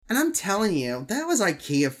And I'm telling you, that was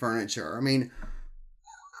IKEA furniture. I mean,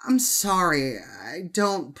 I'm sorry, I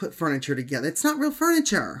don't put furniture together. It's not real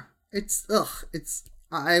furniture.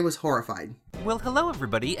 I was horrified. Well, hello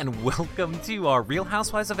everybody, and welcome to our Real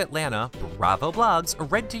Housewives of Atlanta Bravo blogs,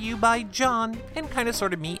 read to you by John, and kinda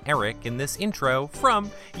sorta me, Eric, in this intro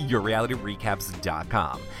from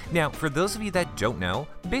YourRealityRecaps.com. Now, for those of you that don't know,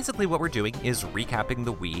 basically what we're doing is recapping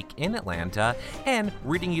the week in Atlanta and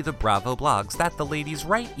reading you the Bravo blogs that the ladies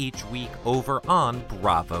write each week over on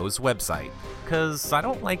Bravo's website. Because I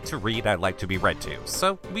don't like to read, I like to be read to,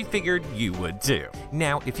 so we figured you would too.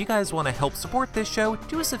 Now, if you guys want to help support this show,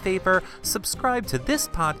 do us a favor, subscribe to this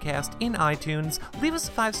podcast in iTunes, leave us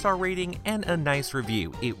a 5-star rating and a nice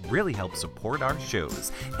review. It really helps support our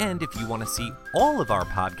shows. And if you want to see all of our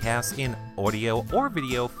podcasts in audio or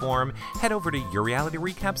video form, head over to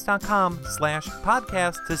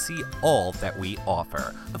YourRealityRecaps.com/podcast to see all that we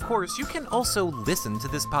offer. Of course, you can also listen to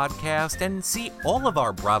this podcast and see all of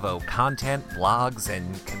our Bravo content, blogs,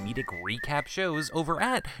 and comedic recap shows over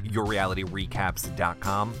at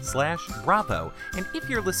YourRealityRecaps.com/Bravo. And if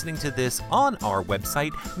you're listening to this on our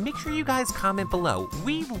website, make sure you guys comment below.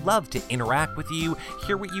 We love to interact with you,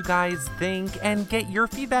 hear what you guys think, and get your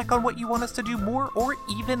feedback on what you want us to do more or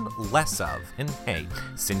even less of. And hey,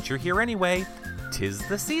 since you're here anyway, 'tis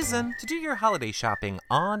the season to do your holiday shopping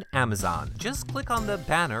on Amazon. Just click on the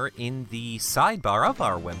banner in the sidebar of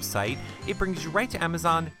our website. It brings you right to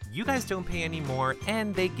Amazon. You guys don't pay any more,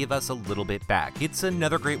 and they give us a little bit back. It's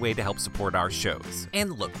another great way to help support our shows.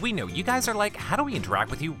 And look, we know you guys are like, how do we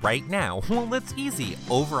interact with you right now? Well, it's easy.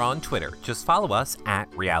 Over on Twitter, just follow us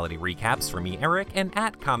at Reality Recaps for me, Eric, and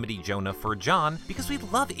at Comedy Jonah for John, because we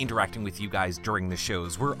love interacting with you guys during the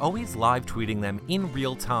shows. We're always live tweeting them in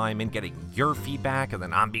real time and getting your feedback, and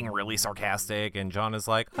then I'm being really sarcastic, and John is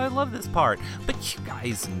like, I love this part. But you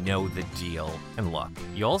guys know the deal. And look,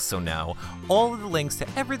 you also know all of the links to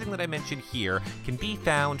everything that I mentioned here can be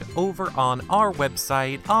found over on our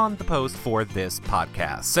website on the post for this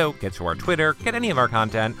podcast. So get to our Twitter, get any of our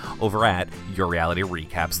content over at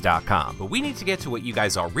YourRealityRecaps.com. But we need to get to what you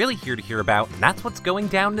guys are really here to hear about, and that's what's going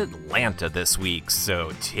down in Atlanta this week.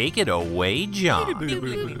 So take it away, John.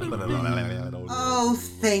 Oh,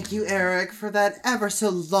 thank you, Eric, for that ever so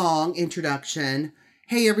long introduction.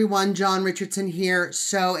 Hey everyone, John Richardson here.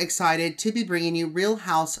 So excited to be bringing you Real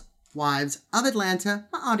Housewives of Atlanta,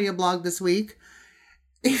 my audio blog this week.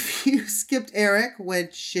 If you skipped Eric,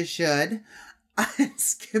 which you should,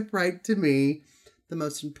 skip right to me. The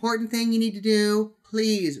most important thing you need to do,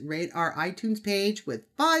 please rate our iTunes page with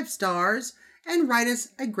 5 stars and write us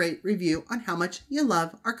a great review on how much you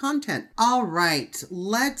love our content. All right,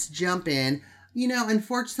 let's jump in. You know,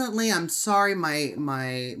 unfortunately, I'm sorry, my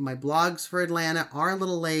blogs for Atlanta are a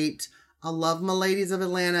little late. I love my ladies of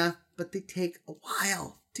Atlanta, but they take a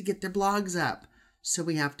while to get their blogs up, so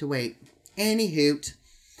we have to wait. Anywho,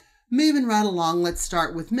 moving right along, let's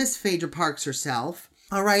start with Miss Phaedra Parks herself.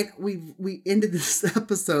 All right, we ended this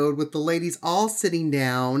episode with the ladies all sitting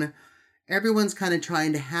down. Everyone's kind of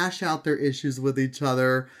trying to hash out their issues with each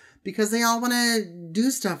other because they all want to do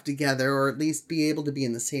stuff together, or at least be able to be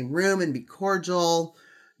in the same room and be cordial.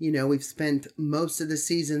 You know, we've spent most of the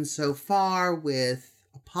season so far with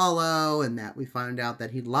Apollo, and that we found out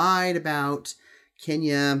that he lied about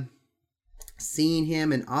Kenya seeing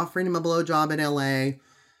him and offering him a blowjob in LA.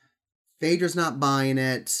 Phaedra's not buying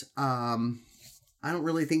it. I don't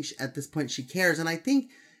really think at this point she cares. And I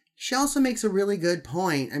think she also makes a really good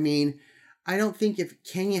point. I mean, I don't think if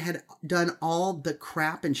Kenya had done all the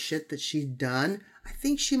crap and shit that she's done, I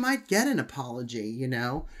think she might get an apology, you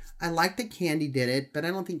know? I like that Kandi did it, but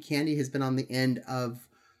I don't think Kandi has been on the end of,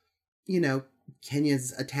 you know,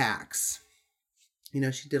 Kenya's attacks. You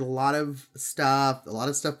know, she did a lot of stuff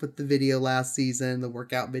with the video last season, the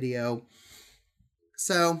workout video.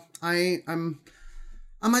 So I'm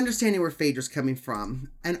understanding where Phaedra's coming from.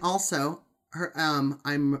 And also,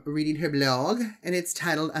 I'm reading her blog, and it's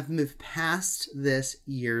titled, I've Moved Past This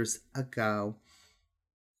Years Ago.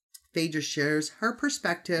 Phaedra shares her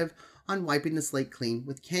perspective on wiping the slate clean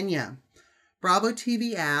with Kenya. Bravo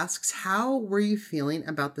TV asks, how were you feeling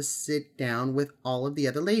about the sit down with all of the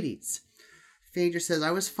other ladies? Phaedra says,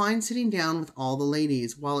 I was fine sitting down with all the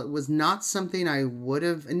ladies. While it was not something I would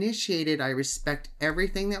have initiated, I respect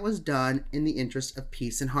everything that was done in the interest of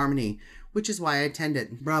peace and harmony, which is why I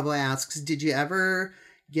attended. Bravo asks, did you ever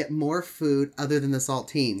get more food other than the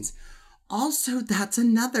saltines? Also, that's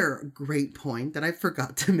another great point that I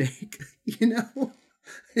forgot to make. You know,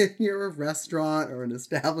 if you're a restaurant or an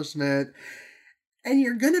establishment and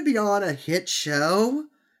you're going to be on a hit show,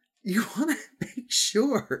 you want to make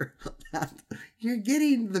sure that you're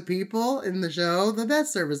getting the people in the show the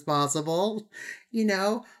best service possible. You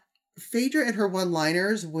know, Phaedra and her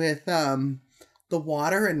one-liners with the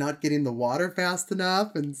water and not getting the water fast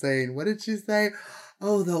enough and saying, what did she say?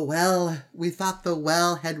 Oh, the well, we thought the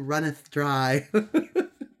well had runneth dry.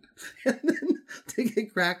 And then to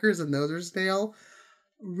get crackers and those are stale.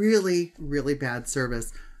 Really, really bad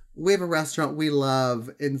service. We have a restaurant we love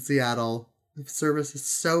in Seattle. The service is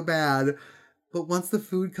so bad, but once the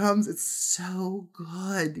food comes, it's so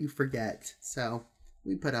good. You forget. So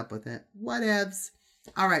we put up with it. Whatevs.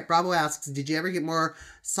 All right. Bravo asks, did you ever get more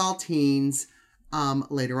saltines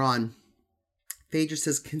later on? Phaedra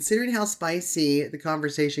says, considering how spicy the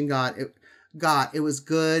conversation got, it was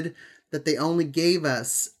good that they only gave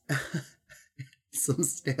us some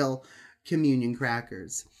stale communion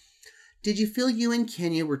crackers. Did you feel you and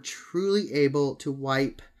Kenya were truly able to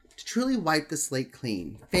wipe the slate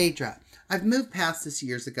clean? Phaedra, I've moved past this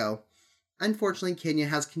years ago. Unfortunately, Kenya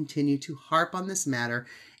has continued to harp on this matter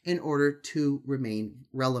in order to remain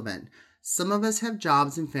relevant. Some of us have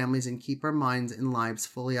jobs and families and keep our minds and lives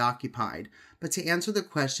fully occupied. But to answer the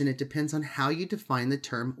question, it depends on how you define the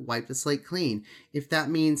term wipe the slate clean. If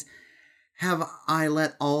that means, have I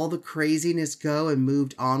let all the craziness go and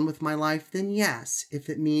moved on with my life? Then yes. If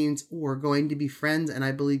it means we're going to be friends and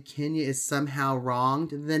I believe Kenya is somehow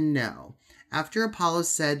wronged, then no. After Apollo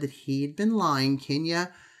said that he'd been lying,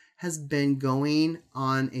 Kenya has been going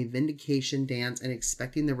on a vindication dance and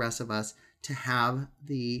expecting the rest of us to have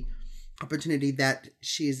the opportunity that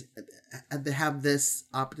she is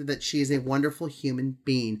a wonderful human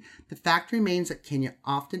being. The fact remains that Kenya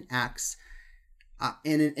often acts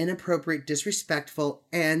in an inappropriate, disrespectful,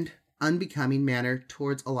 and unbecoming manner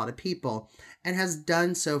towards a lot of people, and has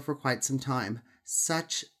done so for quite some time.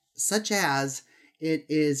 Such as it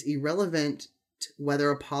is irrelevant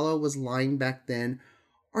whether Apollo was lying back then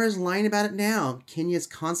or is lying about it now. Kenya's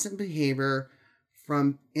constant behavior,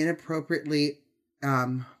 from inappropriately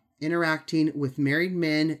interacting with married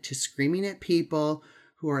men to screaming at people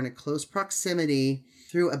who are in a close proximity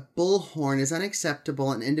through a bullhorn, is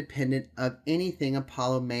unacceptable and independent of anything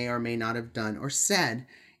Apollo may or may not have done or said.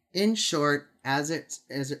 In short, as it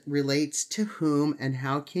relates to whom and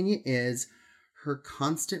how Kenya is, her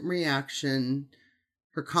constant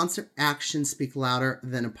actions speak louder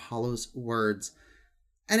than Apollo's words.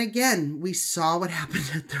 And again, we saw what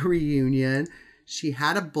happened at the reunion. She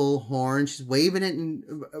had a bullhorn. She's waving it and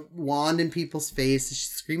wand in people's face. She's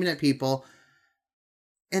screaming at people.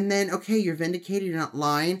 And then, okay, you're vindicated, you're not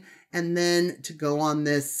lying. And then to go on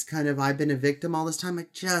this kind of, I've been a victim all this time.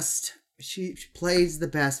 She plays the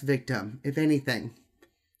best victim, if anything.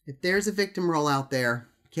 If there's a victim role out there,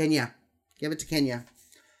 Kenya. Give it to Kenya.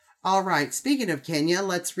 All right, speaking of Kenya,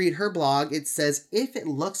 let's read her blog. It says, if it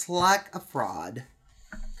looks like a fraud.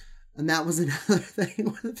 And that was another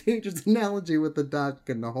thing with Phaedra's analogy with the duck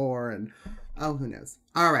and the whore and, oh, who knows.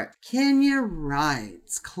 All right. Kenya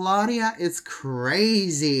writes, Claudia is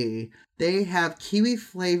crazy. They have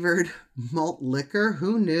kiwi-flavored malt liquor.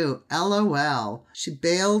 Who knew? LOL. She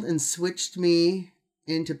bailed and switched me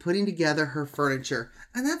into putting together her furniture.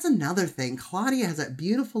 And that's another thing. Claudia has that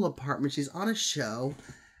beautiful apartment. She's on a show.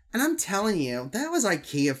 And I'm telling you, that was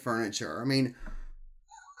IKEA furniture. I mean,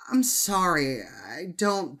 I'm sorry, I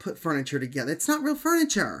don't put furniture together. It's not real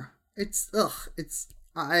furniture.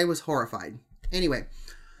 I was horrified. Anyway,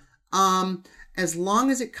 as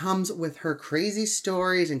long as it comes with her crazy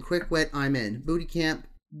stories and quick wit, I'm in. Boot camp,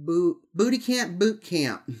 boot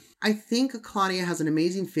camp. I think Claudia has an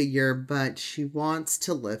amazing figure, but she wants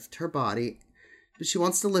to lift her body. But she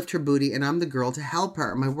wants to lift her booty, and I'm the girl to help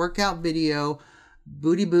her. My workout video,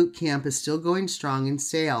 Booty Boot Camp, is still going strong in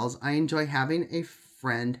sales. I enjoy having a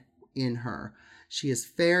friend in her. She is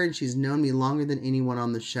fair and she's known me longer than anyone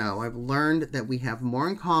on the show. I've learned that we have more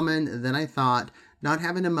in common than I thought. Not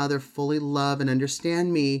having a mother fully love and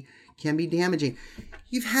understand me can be damaging.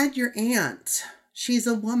 You've had your aunt. She's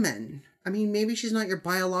a woman. I mean, maybe she's not your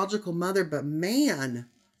biological mother, but man,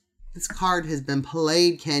 this card has been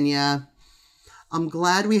played, Kenya. I'm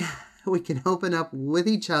glad we can open up with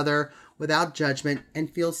each other without judgment and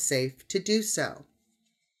feel safe to do so.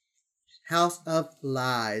 House of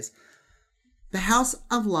Lies. The house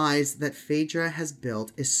of lies that Phaedra has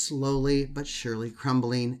built is slowly but surely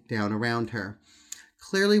crumbling down around her.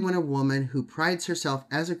 Clearly, when a woman who prides herself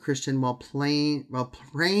as a Christian while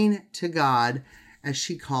praying to God, as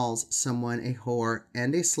she calls someone a whore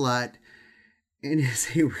and a slut, and is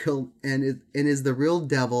the real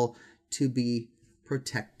devil to be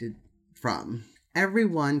protected from.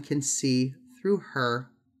 Everyone can see through her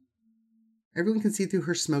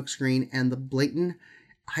smokescreen and the blatant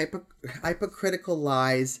hypocritical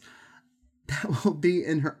lies that will be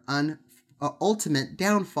in her ultimate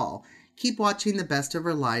downfall. Keep watching. The best of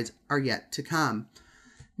her lies are yet to come.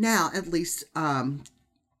 Now, at least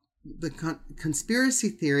the conspiracy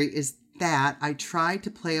theory is that I tried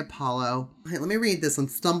to play Apollo. Hey, let me read this. I'm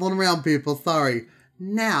stumbling around, people. Sorry.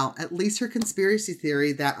 Now, at least her conspiracy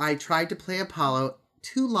theory that I tried to play Apollo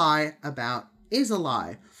to lie about is a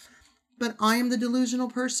lie. But I am the delusional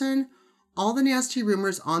person. All the nasty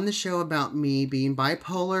rumors on the show about me being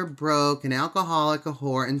bipolar, broke, an alcoholic, a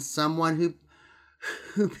whore, and someone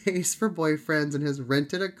who pays for boyfriends and has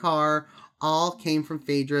rented a car all came from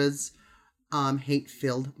Phaedra's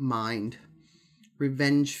hate-filled mind.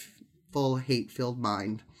 Revengeful, hate-filled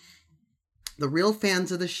mind. The real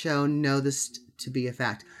fans of the show know this to be a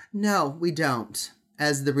fact. No, we don't,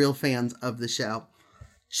 as the real fans of the show.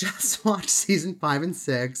 Just watch season 5 and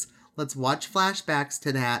 6. Let's watch flashbacks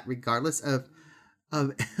to that, regardless of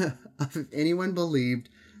if anyone believed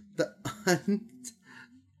the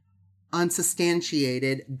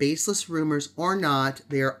unsubstantiated, baseless rumors or not.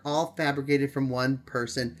 They are all fabricated from one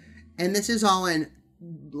person. And this is all in,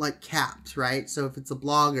 like, caps, right? So if it's a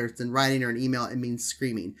blog or it's in writing or an email, it means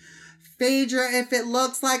screaming. Phaedra, if it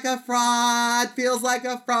looks like a fraud, feels like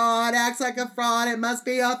a fraud, acts like a fraud, it must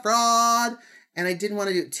be a fraud. And I didn't want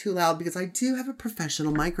to do it too loud because I do have a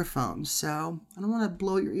professional microphone. So I don't want to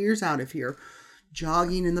blow your ears out if you're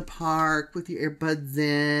jogging in the park with your earbuds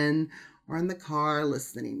in or in the car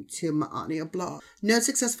listening to my audio blog. No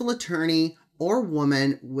successful attorney or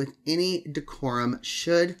woman with any decorum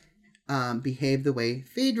should behave the way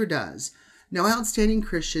Phaedra does. No outstanding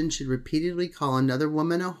Christian should repeatedly call another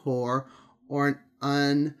woman a whore or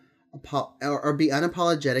be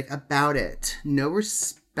unapologetic about it. No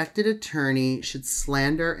respected attorney should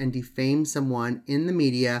slander and defame someone in the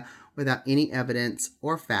media without any evidence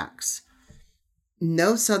or facts.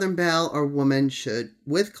 No Southern belle or woman should,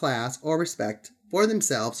 with class or respect for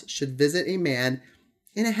themselves, should visit a man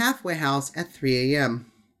in a halfway house at 3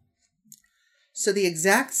 a.m. So the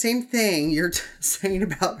exact same thing you're saying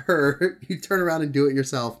about her, you turn around and do it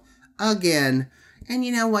yourself again. And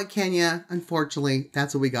you know what, Kenya? Unfortunately,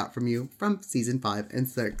 that's what we got from you from season 5 and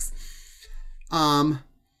 6.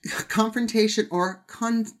 Confrontation or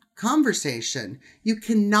conversation. You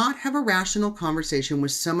cannot have a rational conversation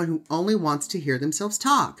with someone who only wants to hear themselves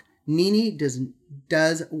talk. Nene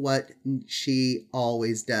does what she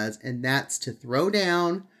always does, and that's to throw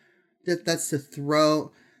down.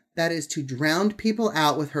 That is to drown people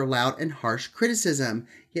out with her loud and harsh criticism.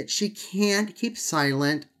 Yet she can't keep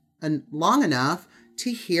silent long enough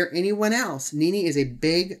to hear anyone else. Nene is a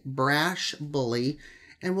big, brash bully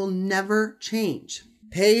and will never change.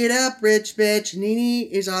 Pay it up, rich bitch. Nene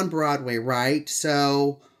is on Broadway, right?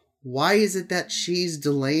 So why is it that she's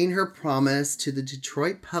delaying her promise to the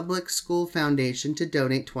Detroit Public School Foundation to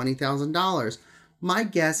donate $20,000? My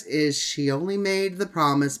guess is she only made the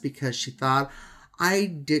promise because she thought I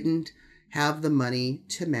didn't have the money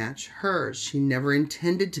to match hers. She never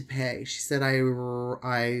intended to pay. She said, I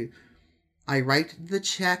write the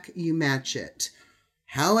check, you match it.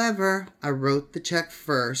 However, I wrote the check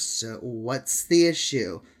first, so what's the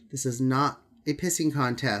issue? This is not a pissing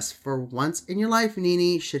contest. For once in your life,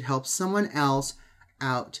 Nene should help someone else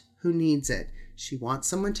out who needs it. She wants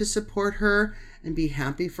someone to support her and be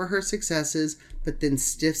happy for her successes, but then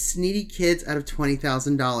stiffs needy kids out of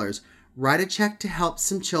 $20,000. Write a check to help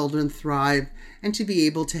some children thrive and to be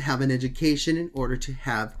able to have an education in order to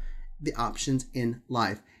have the options in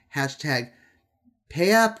life. Hashtag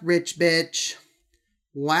pay up, rich bitch.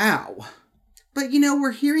 Wow. But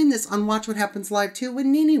we're hearing this on Watch What Happens Live too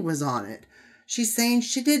when Nene was on it. She's saying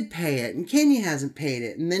she did pay it and Kenya hasn't paid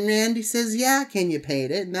it. And then Andy says, yeah, Kenya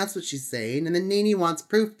paid it. And that's what she's saying. And then Nene wants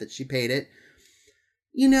proof that she paid it.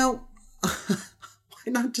 Why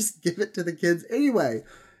not just give it to the kids anyway?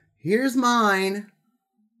 Here's mine.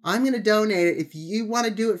 I'm going to donate it. If you want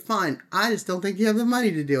to do it, fine. I just don't think you have the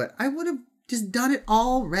money to do it. I would have just done it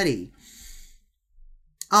already.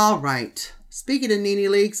 All right. Speaking of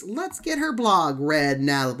Nene Leakes, let's get her blog read and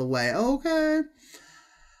out of the way, okay?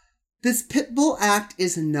 This Pitbull act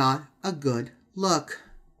is not a good look.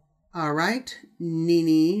 All right?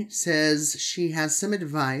 Nene says she has some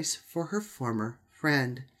advice for her former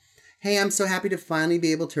friend. Hey, I'm so happy to finally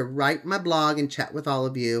be able to write my blog and chat with all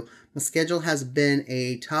of you. My schedule has been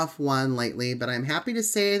a tough one lately, but I'm happy to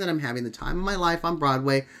say that I'm having the time of my life on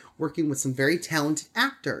Broadway, working with some very talented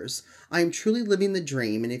actors. I am truly living the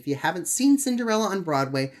dream, and if you haven't seen Cinderella on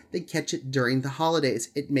Broadway, then catch it during the holidays.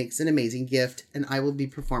 It makes an amazing gift, and I will be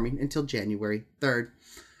performing until January 3rd.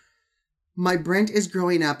 My Brent is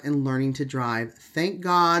growing up and learning to drive. Thank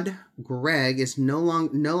God Greg is no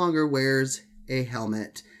longer wears a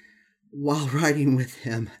helmet while riding with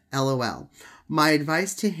him. LOL. My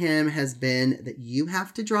advice to him has been that you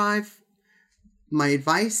have to drive. My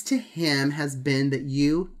advice to him has been that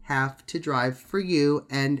you have to drive for you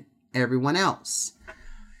and everyone else.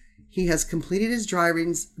 He has completed his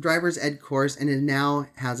driver's ed course and now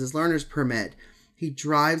has his learner's permit. He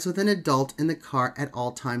drives with an adult in the car at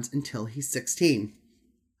all times until he's 16.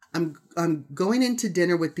 I'm going into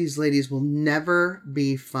dinner with these ladies will never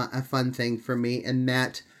be a fun thing for me, and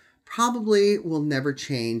that probably will never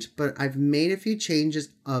change, but I've made a few changes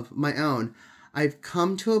of my own. I've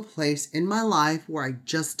come to a place in my life where I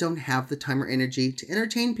just don't have the time or energy to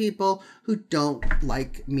entertain people who don't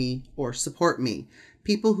like me or support me.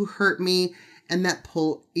 People who hurt me and that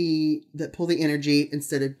pull the energy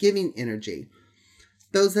instead of giving energy.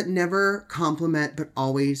 Those that never compliment but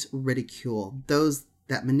always ridicule. Those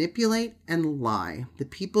that manipulate and lie. The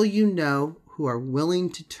people you know who are willing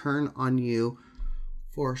to turn on you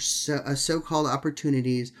for so-called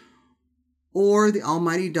opportunities or the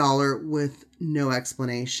almighty dollar with no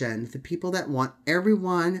explanation. The people that want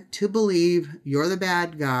everyone to believe you're the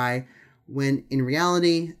bad guy when in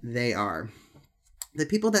reality they are. The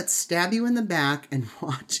people that stab you in the back and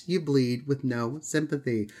watch you bleed with no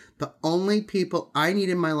sympathy. The only people I need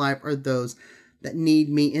in my life are those that need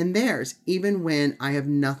me in theirs, even when I have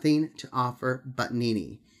nothing to offer but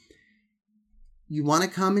Nene. You want to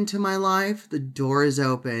come into my life? The door is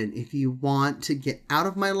open. If you want to get out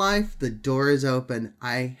of my life, the door is open.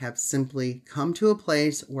 I have simply come to a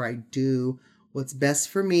place where I do what's best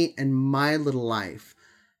for me and my little life.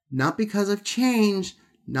 Not because of change,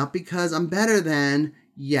 not because I'm better than.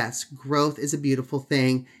 Yes, growth is a beautiful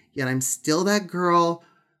thing, yet I'm still that girl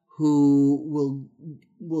who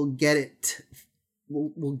will get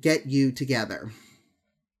you together.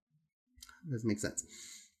 Doesn't make sense.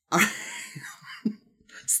 All right.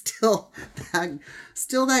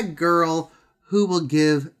 Still that girl who will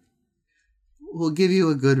give you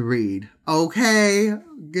a good read. Okay,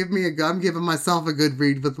 I'm giving myself a good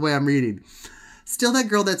read with the way I'm reading. Still that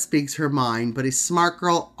girl that speaks her mind, but a smart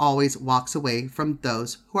girl always walks away from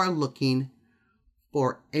those who are looking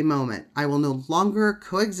for a moment. I will no longer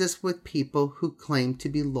coexist with people who claim to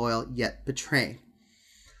be loyal yet betray.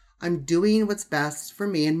 I'm doing what's best for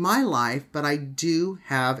me in my life, but I do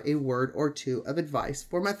have a word or two of advice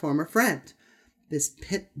for my former friend. This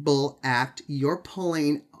pit bull act you're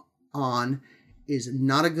pulling on is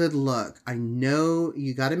not a good look. I know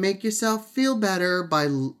you got to make yourself feel better by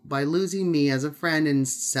losing me as a friend and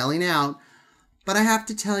selling out, but I have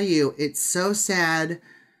to tell you, it's so sad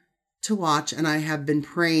to watch, and I have been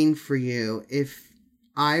praying for you. If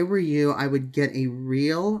I were you, I would get a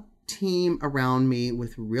real team around me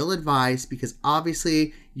with real advice, because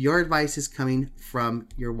obviously your advice is coming from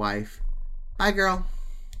your wife. Bye, girl.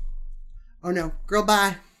 Oh no, girl,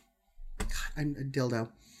 bye. God, I'm a dildo.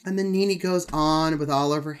 And then Nene goes on with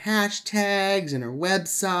all of her hashtags and her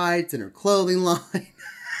websites and her clothing line.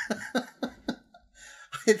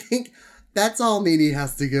 I think that's all Nene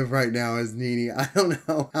has to give right now is Nene. I don't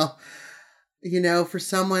know how, for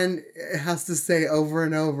someone has to say over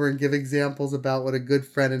and over and give examples about what a good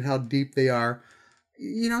friend and how deep they are.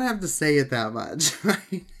 You don't have to say it that much,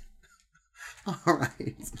 right? All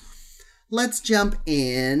right. Let's jump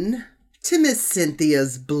in to Miss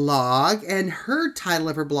Cynthia's blog, and her title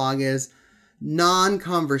of her blog is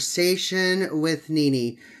Non-Conversation with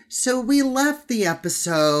Nene. So we left the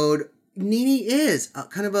episode. Nene is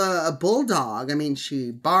kind of a bulldog. I mean,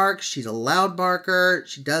 she barks. She's a loud barker.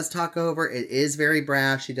 She does talk over. It is very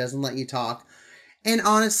brash. She doesn't let you talk. And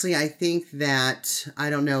honestly, I think that,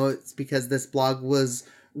 I don't know, it's because this blog was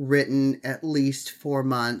written at least 4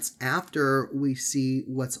 months after we see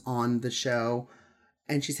what's on the show.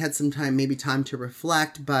 And she's had some time to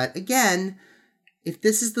reflect. But again, if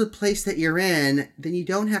this is the place that you're in, then you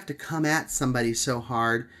don't have to come at somebody so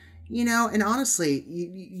hard, and honestly,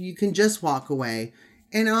 you can just walk away.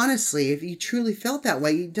 And honestly, if you truly felt that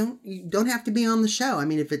way, you don't have to be on the show. I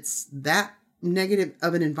mean, if it's that negative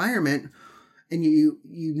of an environment and you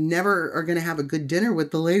never are going to have a good dinner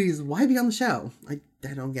with the ladies, why be on the show? I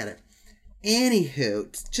don't get it. Anywho,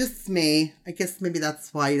 it's just me. I guess maybe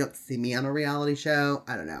that's why you don't see me on a reality show.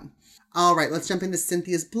 I don't know. All right, let's jump into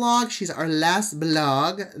Cynthia's blog. She's our last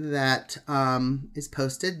blog that is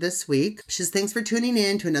posted this week. She says, thanks for tuning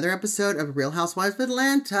in to another episode of Real Housewives of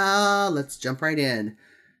Atlanta. Let's jump right in.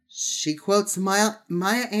 She quotes Maya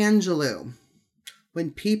Angelou.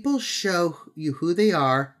 When people show you who they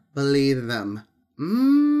are, believe them.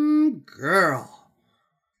 Girl.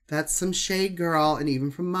 That's some shade, girl. And even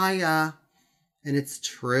from Maya. And it's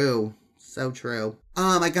true. So true.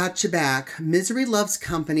 I got you back. Misery loves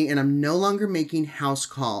company, and I'm no longer making house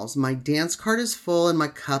calls. My dance card is full, and my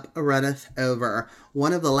cup runneth over.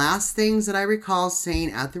 One of the last things that I recall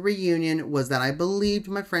saying at the reunion was that I believed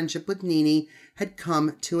my friendship with Nene had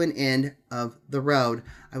come to an end of the road.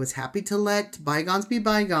 I was happy to let bygones be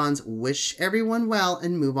bygones, wish everyone well,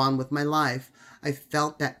 and move on with my life. I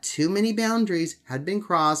felt that too many boundaries had been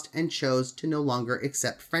crossed and chose to no longer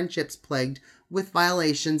accept friendships plagued with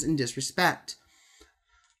violations and disrespect.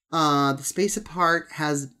 The space apart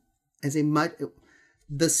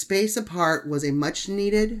was a much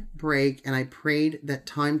needed break, and I prayed that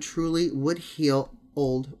time truly would heal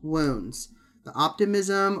old wounds. The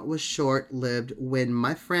optimism was short-lived when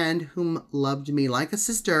my friend, whom loved me like a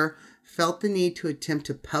sister, felt the need to attempt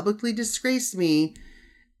to publicly disgrace me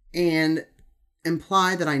and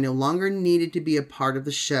imply that I no longer needed to be a part of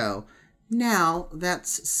the show. Now,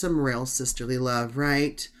 that's some real sisterly love,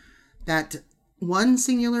 right? That one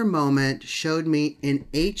singular moment showed me in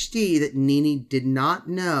HD that Nene did not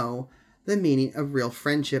know the meaning of real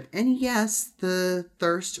friendship. And yes, the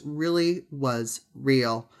thirst really was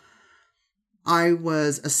real. It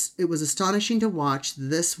was astonishing to watch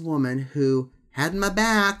this woman who had my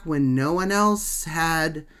back when no one else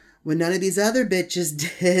had, when none of these other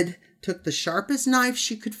bitches did, took the sharpest knife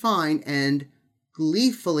she could find and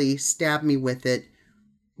gleefully stabbed me with it,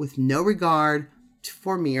 with no regard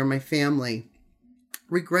for me or my family.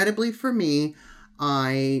 Regrettably for me,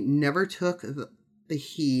 I never took the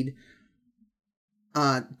heed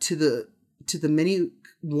to the many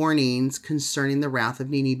warnings concerning the wrath of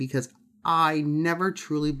Nene, because I never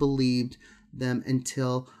truly believed them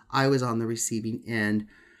until I was on the receiving end.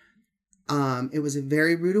 It was a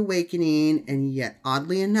very rude awakening, and yet,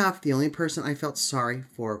 oddly enough, the only person I felt sorry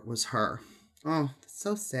for was her. Oh, that's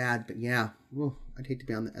so sad, but yeah, I'd hate to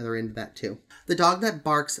be on the other end of that too. The dog that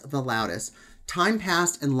barks the loudest. Time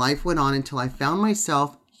passed and life went on until I found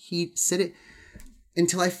myself seated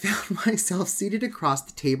across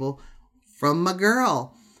the table from my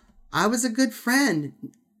girl. I was a good friend,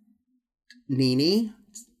 Nene.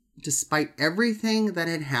 Despite everything that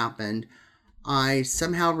had happened, I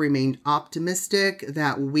somehow remained optimistic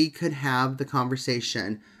that we could have the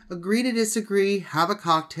conversation. Agree to disagree, have a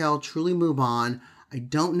cocktail, truly move on. I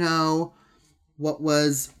don't know what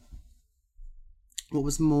was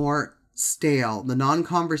more stale, the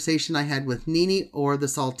non-conversation I had with Nene or the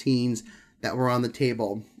saltines that were on the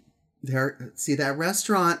table. See that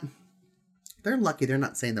restaurant? They're lucky they're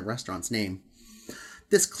not saying the restaurant's name.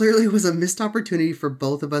 This clearly was a missed opportunity for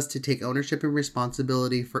both of us to take ownership and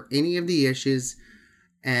responsibility for any of the issues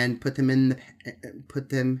and put them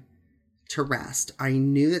to rest. I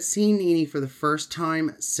knew that seeing Nene for the first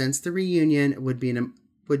time since the reunion would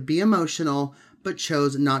be emotional, but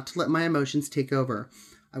chose not to let my emotions take over.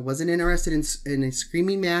 I wasn't interested in a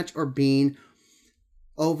screaming match or being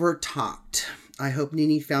over-talked. I hope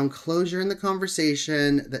Nene found closure in the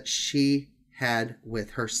conversation that she had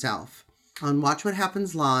with herself. On Watch What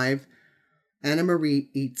Happens Live, Anna Marie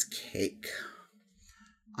eats cake.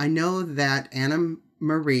 I know that Anna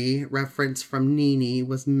Marie reference from Nene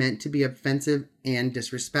was meant to be offensive and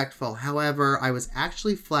disrespectful. However, I was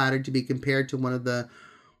actually flattered to be compared to one of the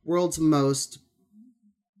world's most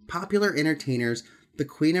popular entertainers, the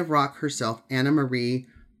Queen of Rock herself, Anna Marie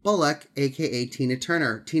Bullock, aka Tina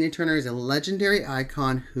Turner. Tina Turner is a legendary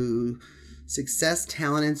icon whose success,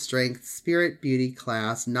 talent, and strength, spirit, beauty,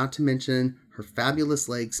 class, not to mention her fabulous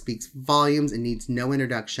legs, speaks volumes and needs no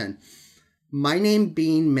introduction. My name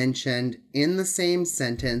being mentioned in the same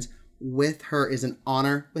sentence with her is an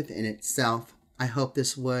honor within itself. I hope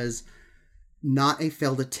this was not a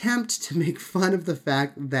failed attempt to make fun of the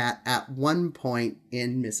fact that at one point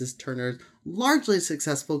in Mrs. Turner's largely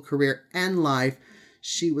successful career and life,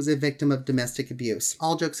 she was a victim of domestic abuse.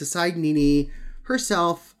 All jokes aside, Nene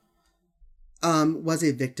herself was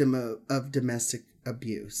a victim of domestic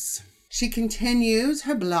abuse. She continues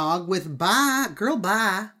her blog with bye, girl,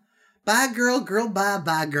 bye. Bye, girl,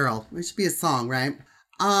 bye, girl. It should be a song, right?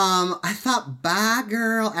 I thought bye,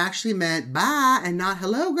 girl actually meant bye and not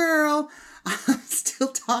hello, girl. I'm still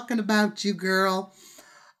talking about you, girl.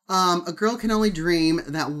 A girl can only dream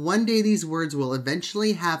that one day these words will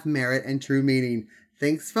eventually have merit and true meaning.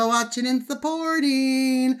 Thanks for watching and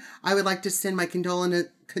supporting. I would like to send my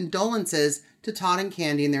condolences to Todd and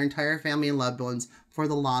Candy and their entire family and loved ones for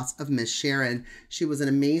the loss of Miss Sharon. She was an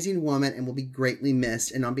amazing woman and will be greatly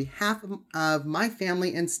missed. And on behalf of my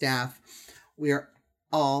family and staff, you are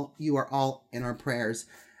all in our prayers.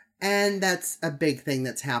 And that's a big thing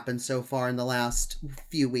that's happened so far in the last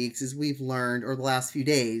few weeks, is we've learned, or the last few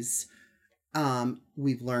days,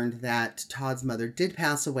 We've learned that Todd's mother did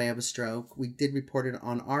pass away of a stroke. We did report it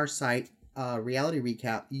on our site, Reality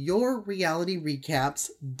Recap,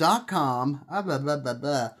 yourrealityrecaps.com. Blah, blah, blah,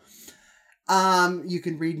 blah. You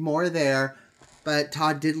can read more there, but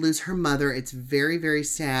Todd did lose her mother. It's very, very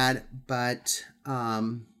sad, but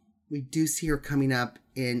we do see her coming up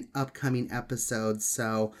in upcoming episodes,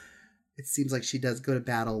 so it seems like she does go to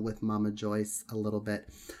battle with Mama Joyce a little bit.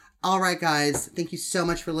 All right, guys, thank you so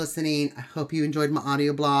much for listening. I hope you enjoyed my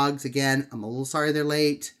audio blogs. Again, I'm a little sorry they're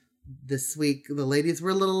late. This week, the ladies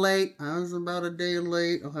were a little late. I was about a day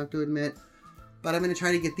late, I'll have to admit. But I'm going to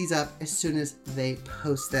try to get these up as soon as they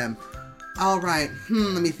post them. All right,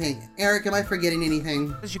 let me think. Eric, am I forgetting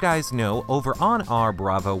anything? As you guys know, over on our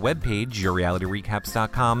Bravo webpage,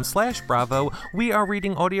 yourrealityrecaps.com/Bravo, we are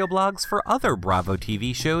reading audio blogs for other Bravo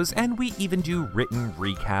TV shows, and we even do written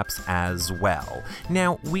recaps as well.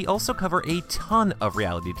 Now, we also cover a ton of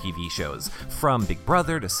reality TV shows, from Big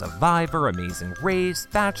Brother to Survivor, Amazing Race,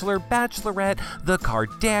 Bachelor, Bachelorette, The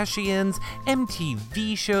Kardashians,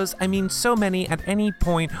 MTV shows. I mean, so many. At any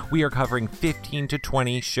point, we are covering 15 to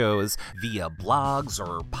 20 shows via blogs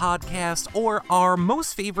or podcasts, or our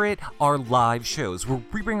most favorite, our live shows, where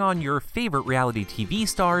we bring on your favorite reality TV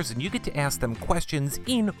stars and you get to ask them questions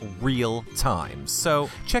in real time. So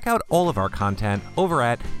check out all of our content over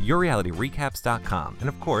at yourrealityrecaps.com. And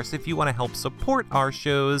of course, if you want to help support our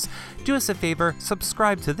shows, do us a favor,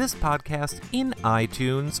 subscribe to this podcast in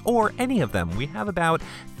iTunes or any of them. We have about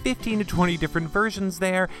 15 to 20 different versions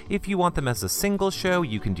there. If you want them as a single show,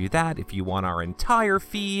 you can do that. If you want our entire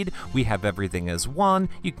feed, we have everything as one.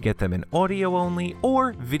 You can get them in audio only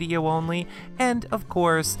or video only. And of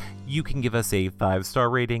course, you can give us a 5-star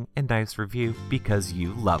rating and nice review because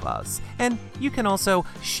you love us. And you can also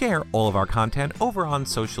share all of our content over on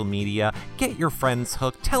social media. Get your friends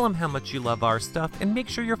hooked, tell them how much you love our stuff, and make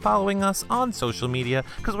sure you're following us on social media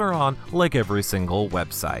because we're on like every single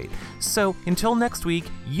website. So until next week,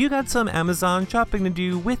 you got some Amazon shopping to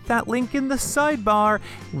do with that link in the sidebar.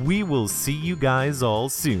 We will see you guys all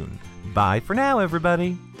soon. Bye for now,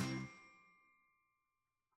 everybody.